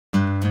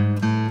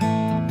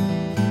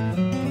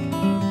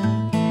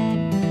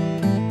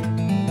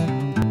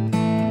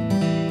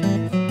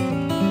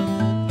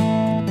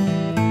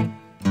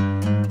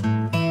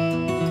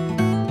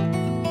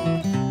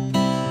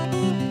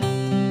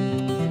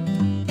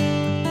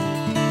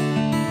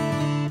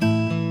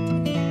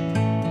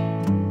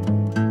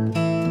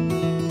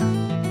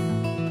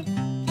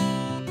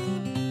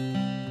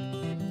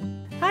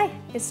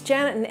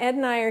Janet and Ed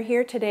and I are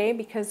here today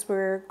because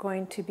we're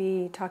going to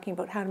be talking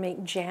about how to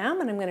make jam,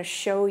 and I'm going to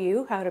show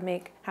you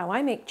how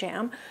I make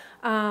jam.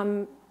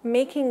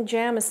 Making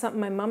jam is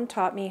something my mom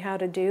taught me how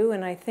to do,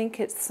 and I think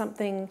it's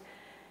something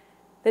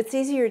that's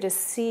easier to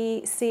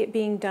see it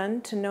being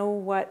done, to know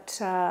what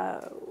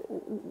how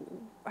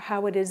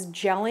it is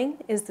gelling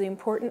is the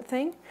important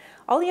thing.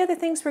 All the other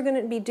things we're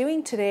going to be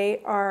doing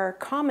today are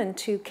common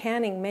to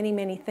canning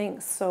many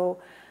things, so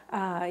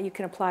you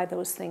can apply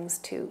those things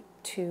to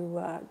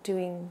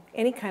doing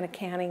any kind of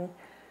canning,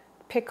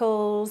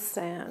 pickles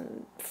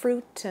and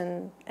fruit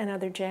and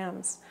other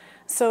jams.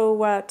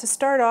 So to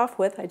start off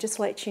with, I just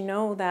let you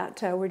know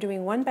that we're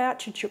doing one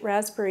batch of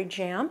raspberry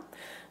jam.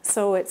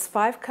 So it's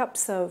 5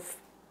 cups of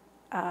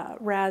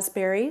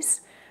raspberries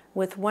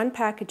with 1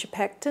 package of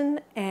pectin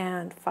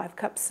and 5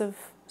 cups of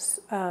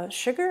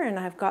sugar, and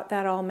I've got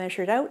that all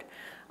measured out.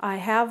 I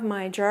have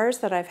my jars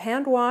that I've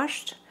hand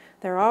washed.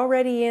 They're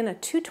already in a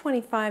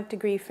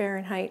 225-degree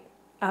Fahrenheit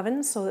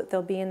oven, so that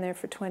they'll be in there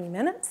for 20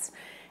 minutes.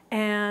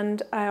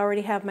 And I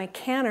already have my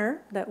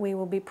canner that we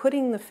will be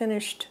putting the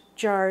finished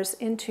jars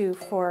into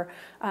for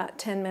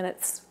 10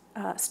 minutes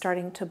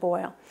starting to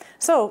boil.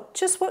 So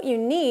just what you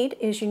need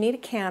is you need a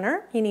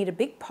canner, you need a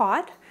big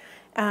pot.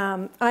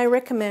 I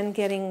recommend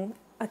getting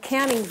a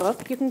canning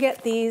book. You can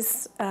get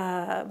these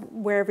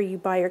wherever you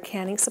buy your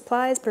canning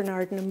supplies.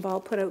 Bernard and Ball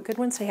put out good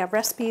ones. They have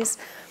recipes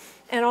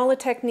and all the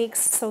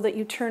techniques so that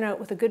you turn out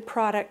with a good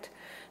product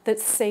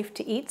that's safe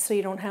to eat, so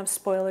you don't have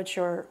spoilage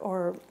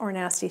or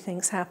nasty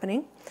things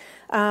happening.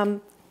 I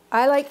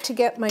like to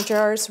get my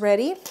jars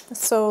ready.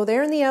 So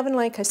they're in the oven,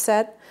 like I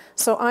said.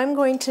 So I'm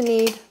going to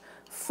need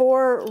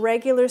 4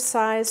 regular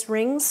sized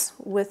rings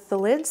with the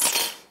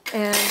lids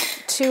and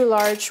 2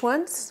 large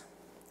ones,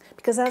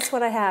 because that's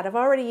what I had. I've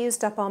already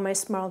used up all my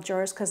small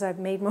jars because I've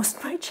made most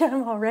of my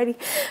jam already.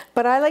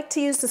 But I like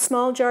to use the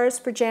small jars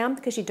for jam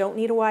because you don't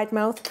need a wide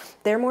mouth.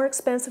 They're more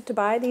expensive to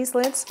buy, these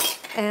lids.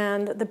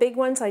 And the big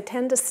ones I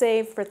tend to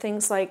save for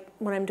things like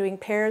when I'm doing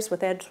pears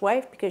with Ed's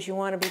wife, because you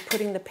want to be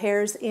putting the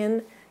pears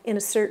in a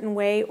certain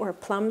way, or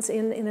plums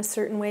in a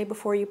certain way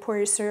before you pour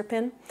your syrup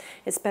in.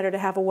 It's better to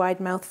have a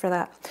wide mouth for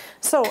that.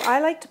 So I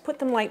like to put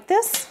them like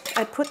this.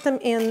 I put them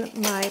in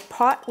my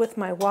pot with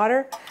my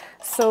water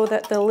so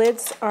that the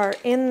lids are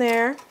in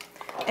there,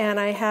 and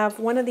I have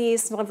one of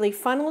these lovely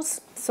funnels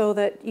so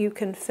that you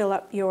can fill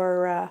up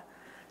your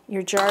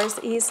jars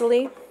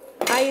easily.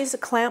 I use a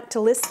clamp to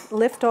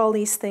lift all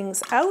these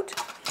things out,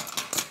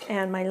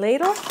 and my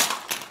ladle.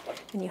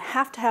 And you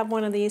have to have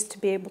one of these to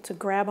be able to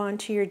grab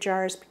onto your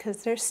jars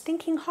because they're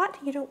stinking hot.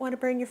 You don't want to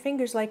burn your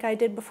fingers like I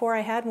did before I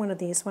had one of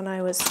these when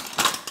I was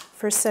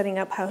first setting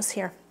up house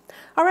here.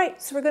 All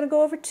right, so we're going to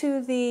go over to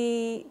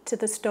the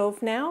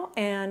stove now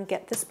and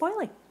get this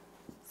boiling.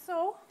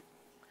 So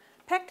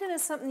pectin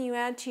is something you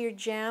add to your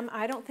jam.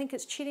 I don't think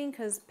it's cheating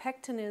because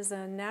pectin is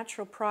a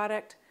natural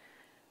product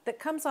that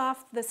comes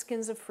off the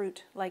skins of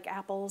fruit, like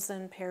apples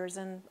and pears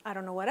and I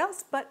don't know what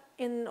else, but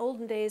in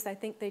olden days I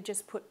think they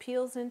just put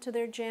peels into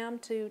their jam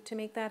to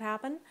make that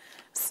happen.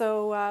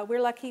 So we're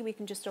lucky we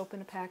can just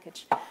open a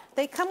package.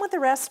 They come with a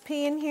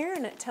recipe in here,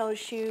 and it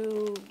tells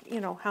you,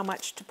 how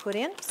much to put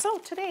in. So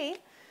today,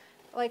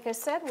 like I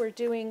said, we're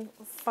doing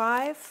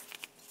 5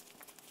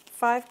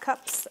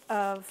 cups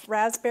of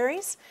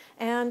raspberries,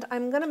 and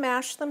I'm going to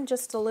mash them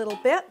just a little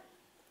bit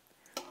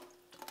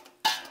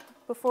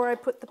before I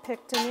put the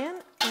pectin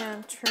in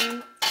and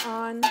turn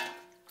on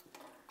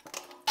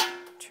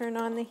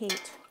the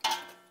heat.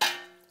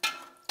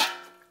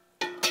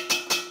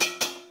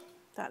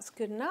 That's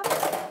good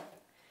enough.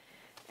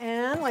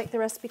 And like the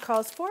recipe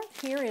calls for,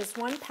 here is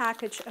 1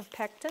 package of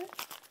pectin.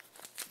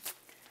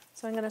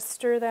 So I'm going to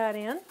stir that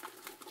in.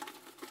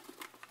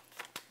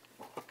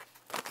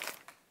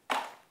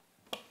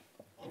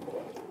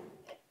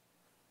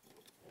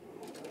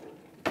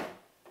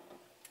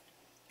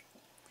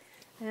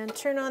 And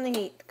turn on the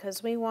heat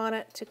because we want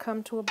it to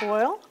come to a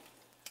boil.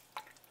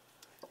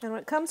 And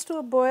when it comes to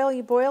a boil,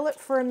 you boil it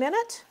for a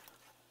minute,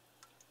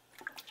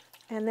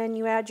 and then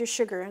you add your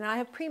sugar. And I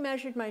have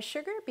pre-measured my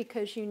sugar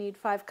because you need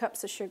 5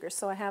 cups of sugar,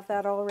 so I have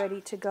that all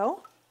ready to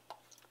go.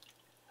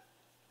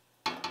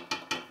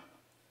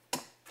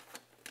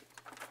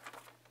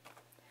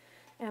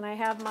 And I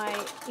have my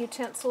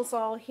utensils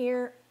all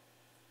here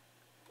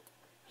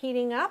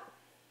heating up.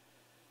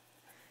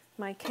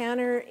 My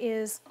canner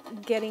is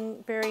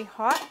getting very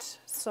hot,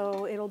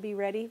 so it'll be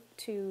ready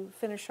to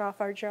finish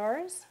off our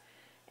jars.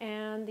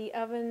 And the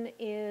oven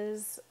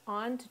is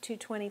on to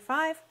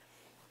 225,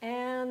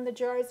 and the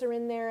jars are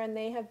in there, and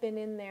they have been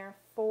in there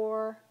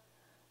for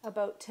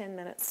about 10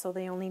 minutes, so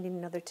they only need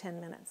another 10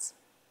 minutes.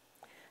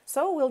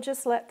 So we'll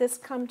just let this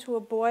come to a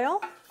boil,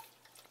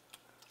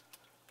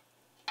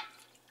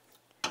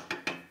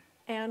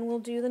 and we'll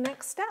do the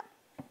next step.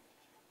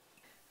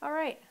 All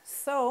right,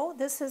 so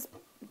this has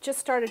just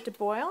started to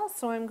boil,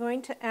 so I'm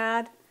going to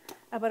add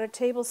about a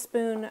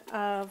tablespoon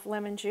of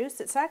lemon juice.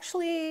 It's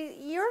actually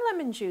your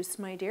lemon juice,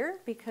 my dear,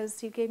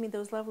 because you gave me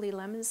those lovely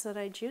lemons that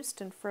I juiced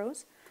and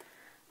froze.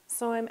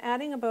 So I'm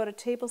adding about a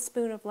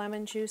tablespoon of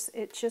lemon juice.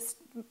 It just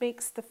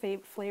makes the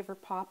flavor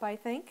pop, I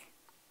think.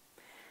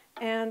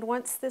 And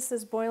once this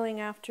is boiling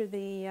after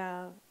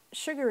the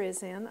sugar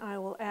is in, I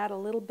will add a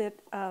little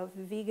bit of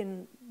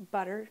vegan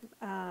butter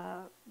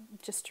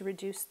just to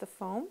reduce the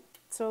foam.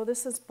 So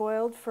this is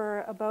boiled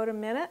for about a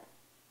minute.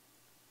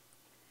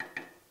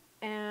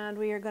 And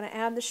we are going to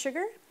add the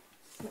sugar,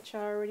 which I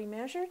already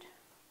measured.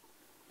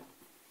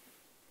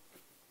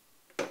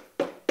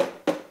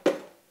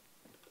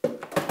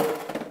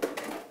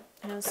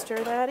 And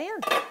stir that in.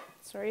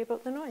 Sorry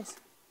about the noise.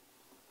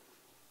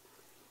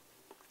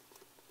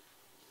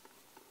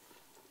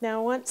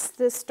 Now once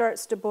this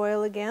starts to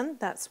boil again,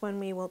 that's when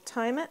we will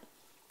time it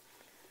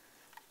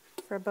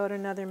for about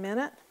another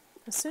minute.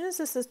 As soon as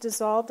this is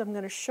dissolved, I'm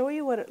going to show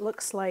you what it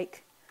looks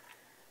like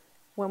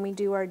when we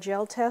do our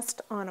gel test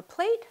on a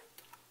plate,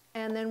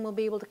 and then we'll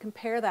be able to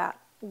compare that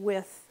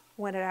with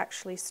when it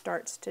actually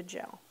starts to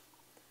gel.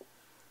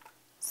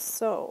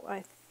 So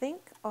I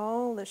think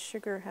all the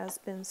sugar has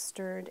been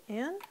stirred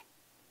in,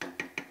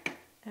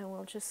 and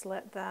we'll just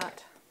let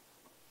that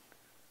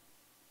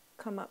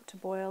come up to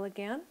boil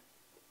again.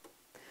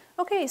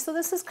 Okay, so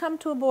this has come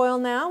to a boil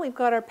now. We've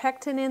got our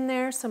pectin in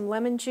there, some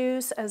lemon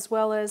juice, as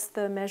well as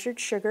the measured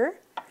sugar,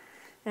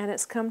 and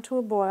it's come to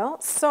a boil.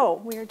 So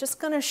we're just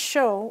going to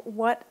show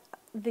what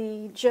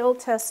the gel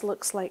test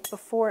looks like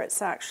before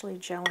it's actually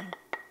gelling.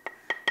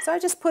 So I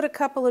just put a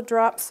couple of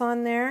drops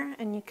on there,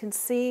 and you can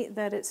see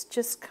that it's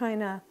just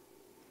kind of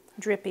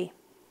drippy.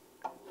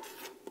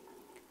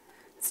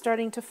 It's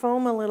starting to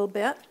foam a little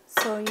bit,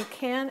 so you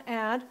can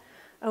add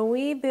a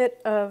wee bit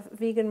of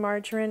vegan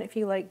margarine. If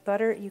you like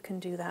butter, you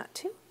can do that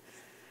too,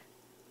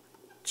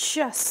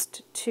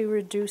 just to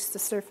reduce the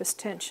surface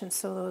tension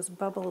so those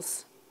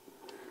bubbles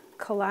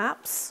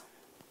collapse.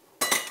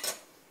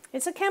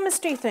 It's a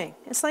chemistry thing.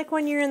 It's like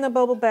when you're in the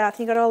bubble bath,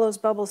 you got all those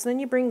bubbles, then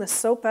you bring the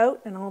soap out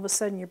and all of a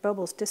sudden your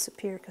bubbles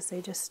disappear because they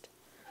just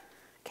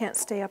can't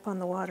stay up on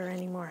the water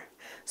anymore.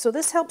 So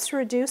this helps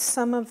reduce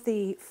some of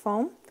the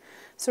foam.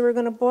 So we're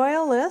going to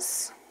boil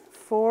this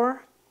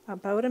for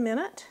about a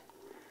minute.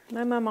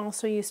 My mom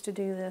also used to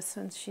do this,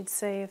 and she'd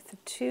say if the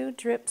two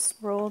drips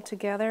roll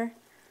together,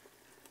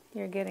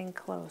 you're getting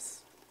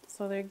close.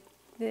 So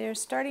they're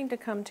starting to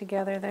come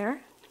together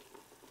there.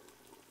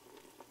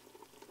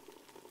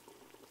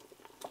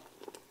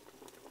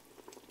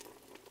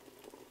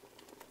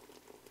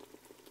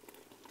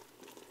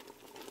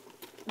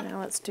 Now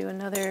let's do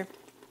another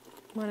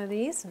one of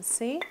these and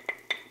see.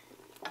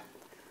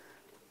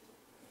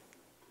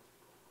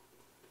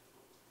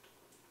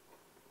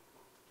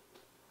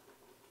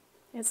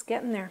 It's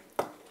getting there.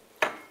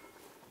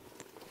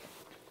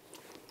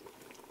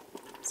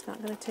 It's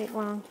not going to take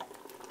long.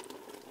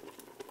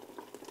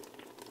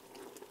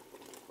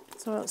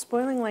 So it's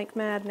boiling like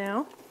mad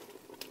now.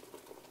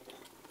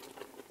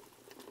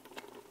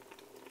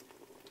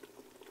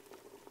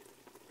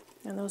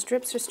 And those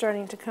drips are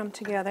starting to come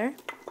together.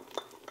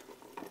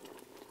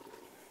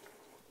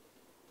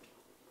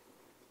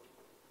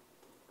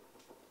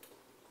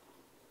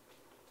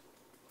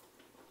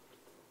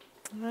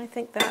 And I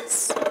think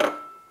that's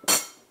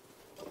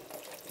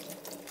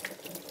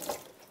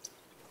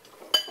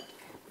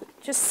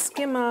just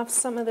skim off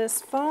some of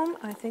this foam.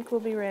 I think we'll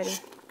be ready.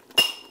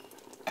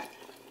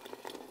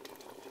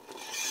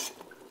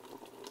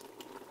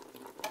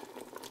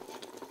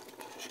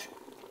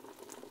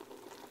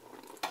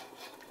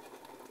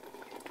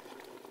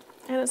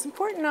 And it's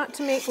important not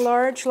to make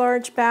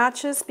large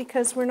batches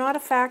because we're not a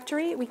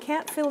factory. We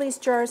can't fill these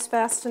jars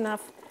fast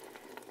enough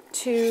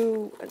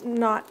to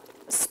not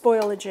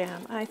spoil the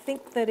jam. I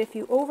think that if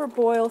you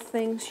overboil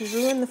things, you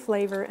ruin the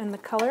flavor and the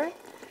color.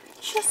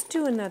 Just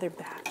do another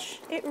batch.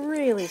 It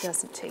really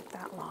doesn't take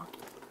that long.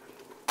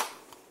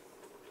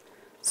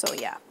 So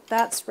yeah,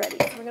 that's ready.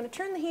 We're going to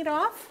turn the heat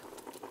off.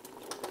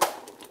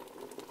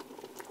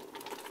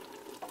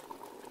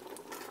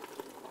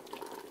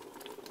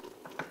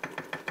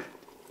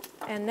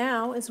 And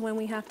now is when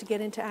we have to get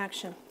into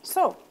action.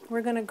 So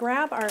we're going to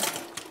grab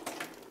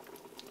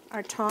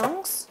our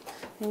tongs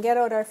and get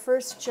out our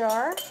first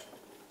jar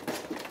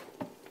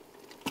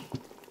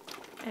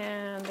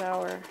and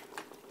our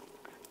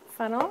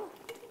funnel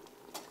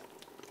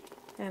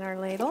and our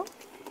ladle.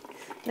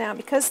 Now,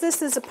 because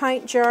this is a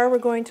pint jar, we're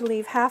going to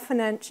leave half an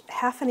inch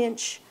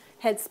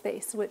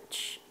headspace,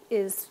 which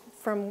is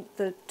from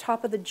the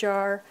top of the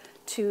jar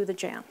to the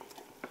jam.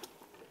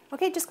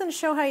 Okay, just going to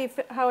show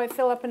how I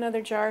fill up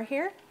another jar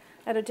here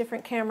at a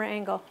different camera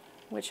angle,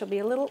 which will be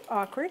a little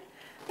awkward,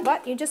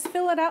 but you just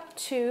fill it up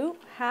to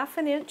half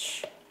an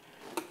inch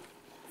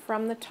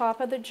from the top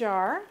of the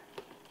jar.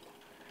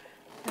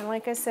 And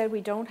like I said,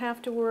 we don't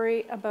have to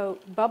worry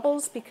about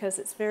bubbles because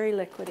it's very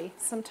liquidy.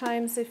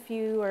 Sometimes if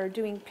you are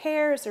doing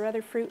pears or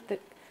other fruit that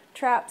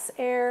traps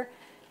air,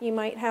 you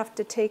might have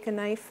to take a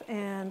knife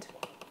and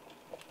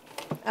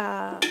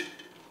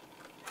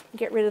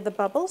get rid of the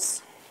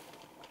bubbles.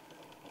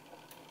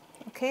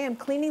 Okay, I'm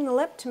cleaning the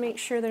lip to make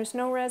sure there's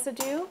no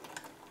residue.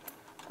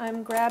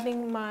 I'm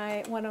grabbing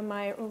one of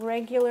my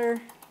regular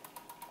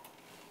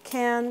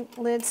can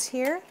lids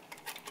here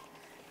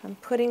I'm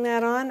putting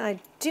that on. I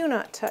do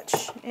not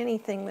touch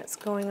anything that's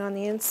going on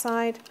the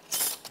inside.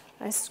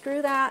 I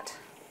screw that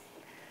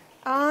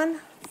on,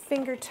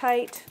 finger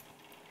tight,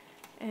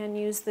 and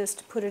use this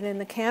to put it in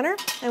the canner.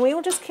 And we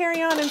will just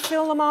carry on and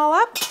fill them all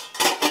up,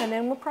 and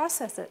then we'll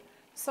process it.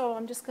 So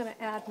I'm just going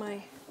to add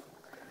my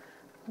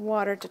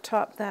water to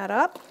top that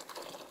up.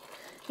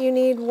 You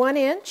need 1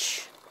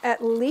 inch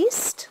at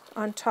least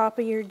on top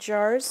of your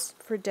jars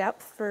for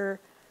depth for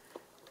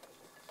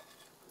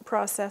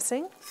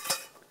processing.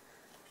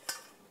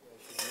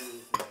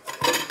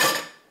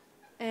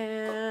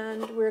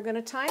 And we're going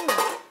to time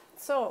that.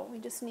 So we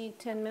just need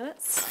 10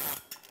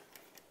 minutes.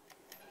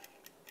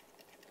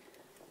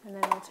 And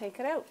then we'll take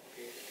it out.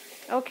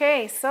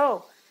 Okay,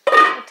 so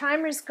the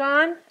timer's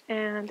gone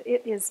and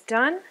it is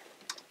done.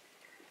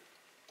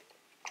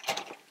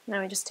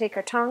 Now we just take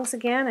our tongs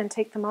again and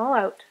take them all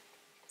out.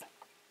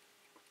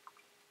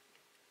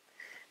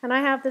 And I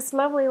have this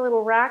lovely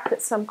little rack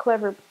that some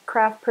clever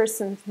craft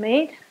person's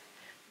made.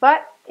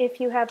 But if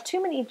you have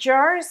too many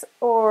jars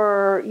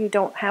or you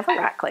don't have a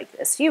rack like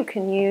this, you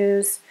can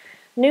use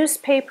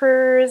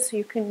newspapers,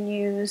 you can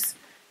use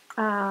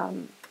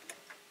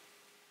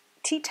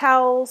tea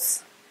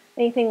towels,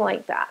 anything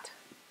like that.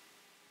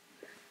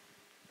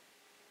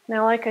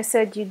 Now, like I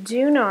said, you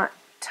do not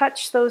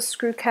touch those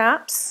screw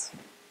caps.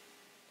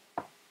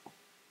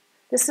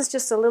 This is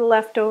just a little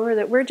leftover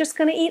that we're just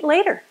going to eat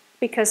later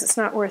because it's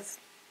not worth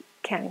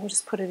canning. We'll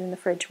just put it in the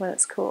fridge when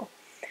it's cool.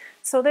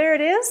 So there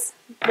it is.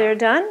 They're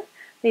done.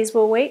 These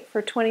will wait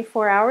for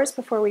 24 hours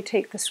before we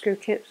take the screw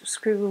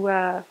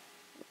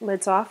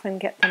lids off and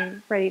get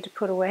them ready to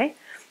put away.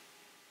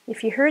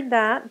 If you heard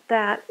that,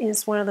 that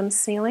is one of them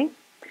sealing.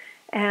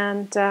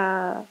 And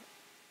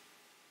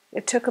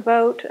it took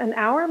about an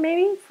hour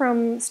maybe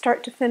from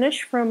start to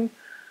finish, from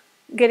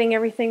getting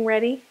everything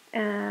ready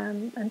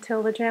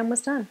until the jam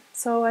was done.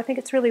 So I think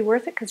it's really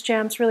worth it because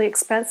jam's really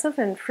expensive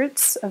and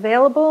fruit's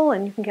available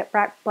and you can get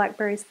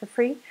blackberries for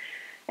free.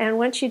 And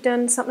once you've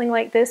done something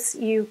like this,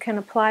 you can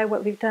apply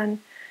what we've done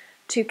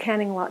to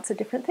canning lots of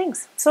different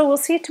things. So we'll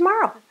see you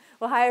tomorrow.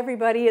 Well, hi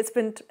everybody. It's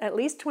been at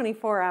least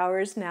 24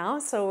 hours now,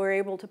 so we're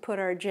able to put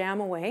our jam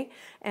away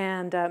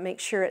and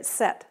make sure it's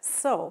set.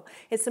 So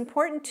it's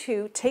important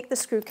to take the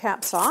screw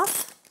caps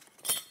off.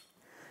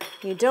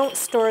 You don't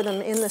store them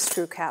in the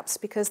screw caps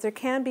because there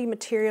can be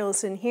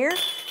materials in here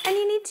and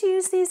you need to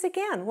use these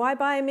again. Why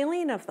buy a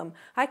million of them?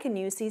 I can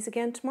use these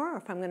again tomorrow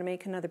if I'm going to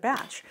make another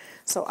batch.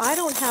 So I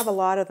don't have a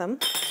lot of them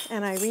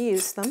and I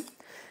reuse them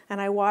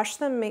and I wash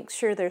them, make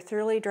sure they're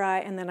thoroughly dry,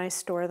 and then I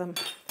store them.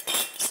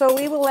 So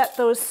we will let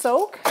those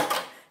soak,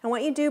 and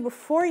what you do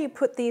before you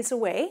put these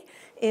away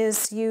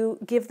is you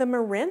give them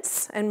a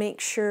rinse and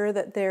make sure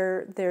that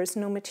there's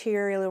no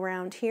material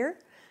around here,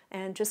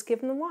 and just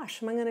give them a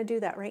wash. And I'm going to do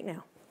that right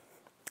now.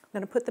 I'm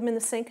going to put them in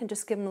the sink and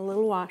just give them a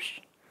little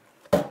wash.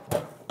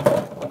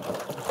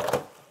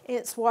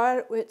 It's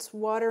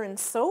water and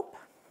soap.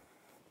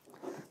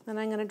 Then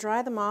I'm going to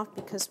dry them off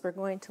because we're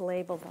going to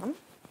label them.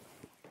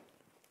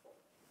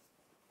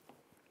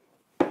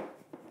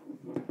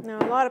 Now,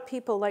 a lot of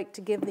people like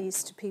to give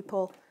these to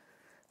people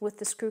with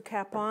the screw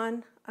cap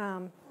on.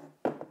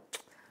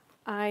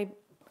 I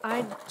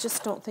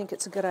just don't think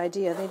it's a good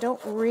idea. They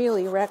don't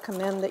really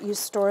recommend that you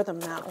store them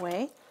that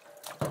way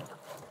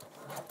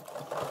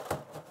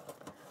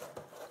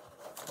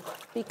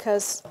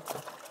because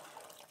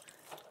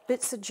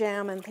bits of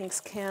jam and things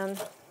can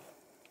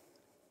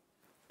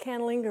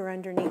linger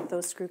underneath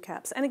those screw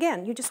caps. And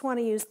again, you just want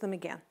to use them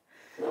again.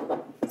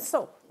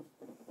 So,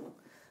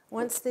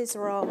 once these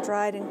are all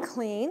dried and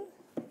clean,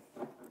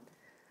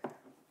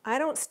 I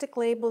don't stick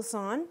labels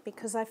on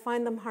because I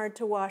find them hard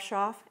to wash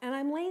off and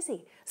I'm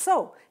lazy.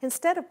 So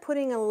instead of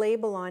putting a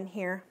label on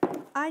here,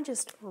 I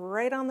just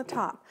write on the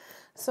top.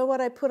 So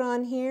what I put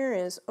on here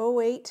is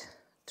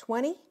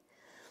 0820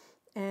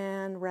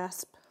 and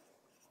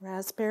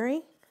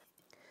raspberry.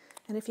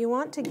 And if you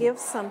want to give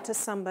some to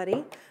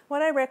somebody,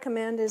 what I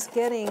recommend is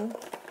getting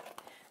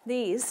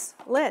these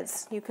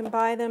lids. You can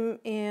buy them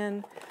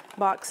in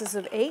boxes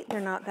of 8. They're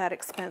not that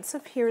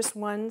expensive. Here's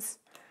ones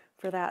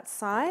for that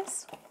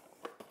size.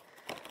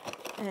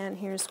 And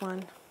here's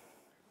one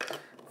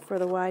for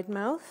the wide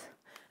mouth.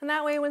 And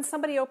that way when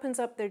somebody opens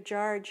up their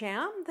jar of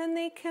jam, then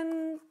they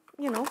can,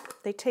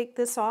 they take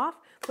this off,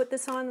 put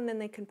this on, and then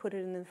they can put it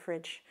in the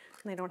fridge.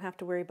 And they don't have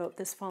to worry about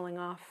this falling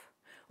off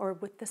or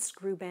with the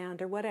screw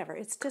band or whatever.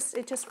 It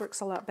just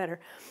works a lot better.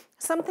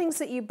 Some things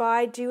that you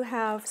buy do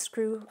have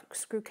screw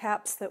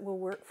caps that will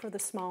work for the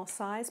small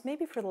size,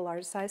 maybe for the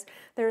large size.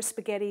 There are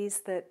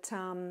spaghettis that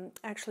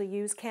actually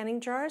use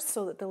canning jars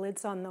so that the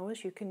lids on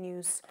those you can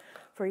use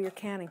for your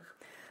canning.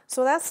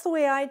 So that's the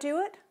way I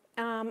do it.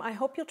 I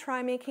hope you'll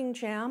try making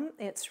jam.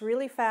 It's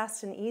really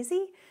fast and easy.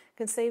 It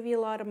can save you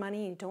a lot of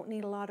money. You don't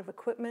need a lot of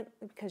equipment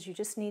because you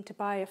just need to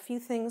buy a few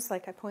things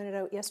like I pointed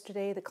out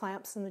yesterday, the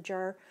clamps in the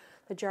jar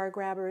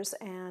grabbers,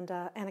 and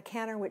a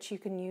canner which you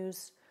can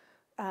use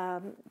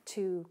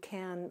to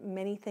can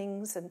many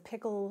things and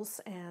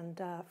pickles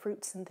and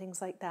fruits and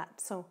things like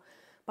that. So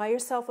buy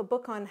yourself a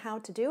book on how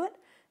to do it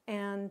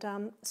and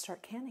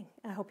start canning.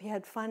 I hope you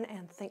had fun,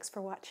 and thanks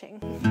for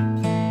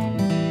watching.